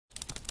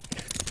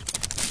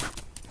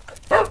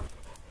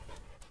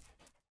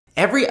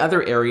Every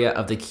other area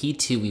of the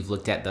Key2 we've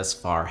looked at thus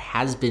far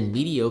has been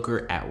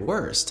mediocre at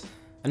worst.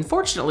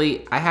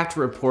 Unfortunately, I have to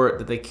report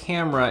that the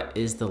camera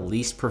is the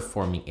least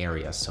performing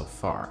area so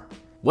far.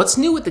 What's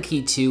new with the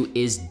Key2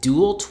 is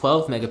dual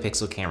 12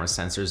 megapixel camera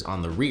sensors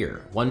on the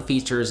rear. One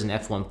features an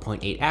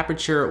f1.8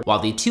 aperture, while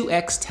the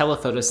 2x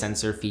telephoto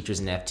sensor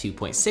features an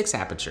f2.6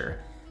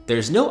 aperture.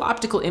 There's no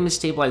optical image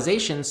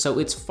stabilization, so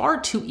it's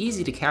far too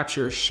easy to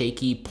capture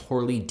shaky,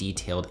 poorly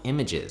detailed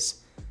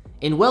images.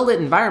 In well-lit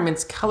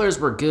environments, colors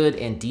were good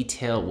and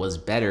detail was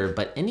better,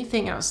 but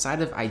anything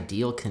outside of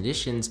ideal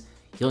conditions,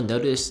 you'll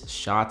notice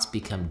shots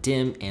become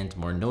dim and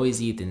more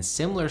noisy than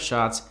similar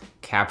shots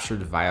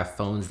captured via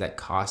phones that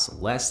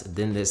cost less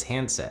than this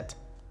handset.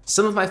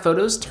 Some of my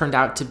photos turned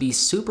out to be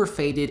super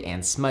faded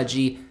and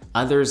smudgy,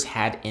 others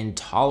had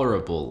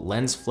intolerable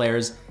lens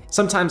flares.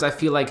 Sometimes I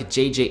feel like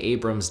J.J.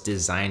 Abrams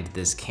designed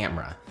this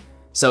camera.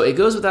 So it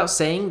goes without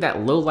saying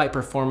that low light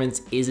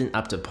performance isn't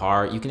up to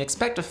par. You can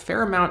expect a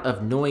fair amount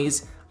of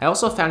noise. I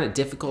also found it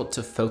difficult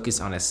to focus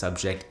on a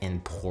subject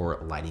in poor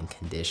lighting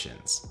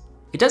conditions.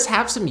 It does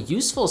have some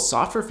useful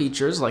software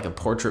features like a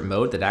portrait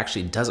mode that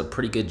actually does a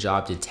pretty good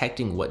job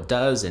detecting what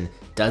does and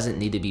doesn't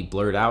need to be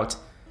blurred out.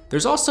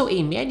 There's also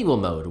a manual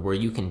mode where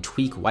you can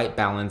tweak white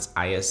balance,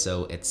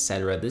 ISO,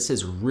 etc. This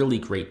is really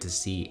great to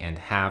see and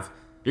have.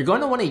 You're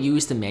going to want to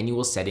use the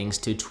manual settings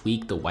to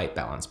tweak the white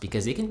balance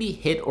because it can be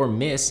hit or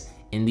miss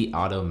in the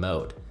auto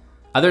mode.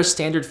 Other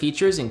standard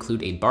features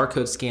include a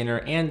barcode scanner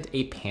and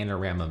a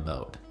panorama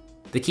mode.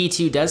 The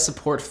Key2 does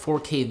support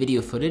 4K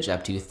video footage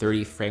up to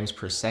 30 frames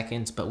per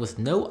second, but with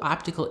no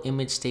optical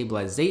image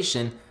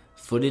stabilization,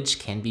 footage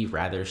can be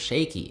rather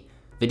shaky.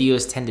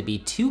 Videos tend to be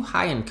too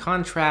high in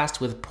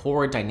contrast with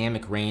poor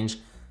dynamic range.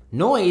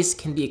 Noise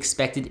can be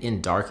expected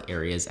in dark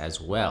areas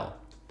as well.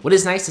 What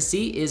is nice to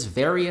see is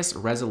various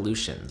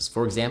resolutions.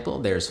 For example,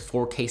 there's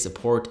 4K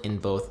support in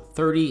both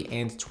 30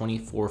 and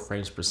 24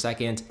 frames per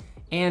second,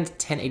 and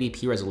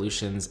 1080p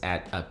resolutions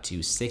at up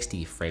to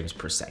 60 frames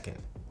per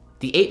second.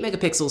 The 8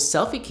 megapixel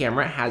selfie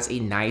camera has a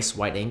nice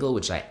wide angle,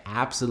 which I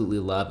absolutely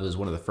love. It was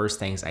one of the first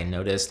things I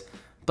noticed,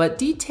 but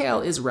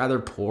detail is rather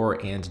poor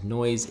and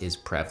noise is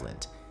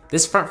prevalent.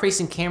 This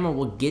front-facing camera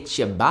will get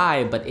you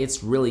by, but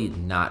it's really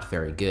not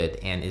very good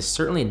and is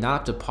certainly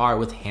not up to par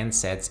with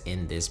handsets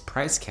in this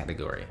price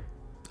category.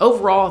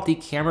 Overall, the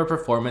camera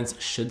performance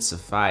should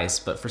suffice,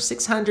 but for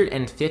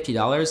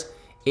 $650,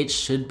 it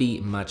should be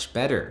much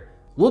better.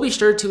 We'll be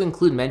sure to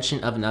include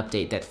mention of an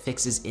update that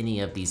fixes any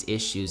of these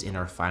issues in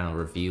our final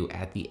review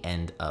at the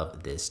end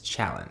of this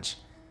challenge.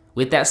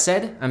 With that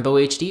said, I'm Beau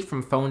HD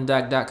from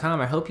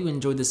PhoneDoc.com. I hope you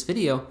enjoyed this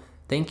video.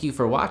 Thank you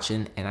for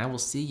watching, and I will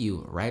see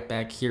you right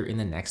back here in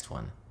the next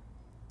one.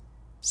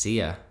 See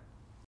ya.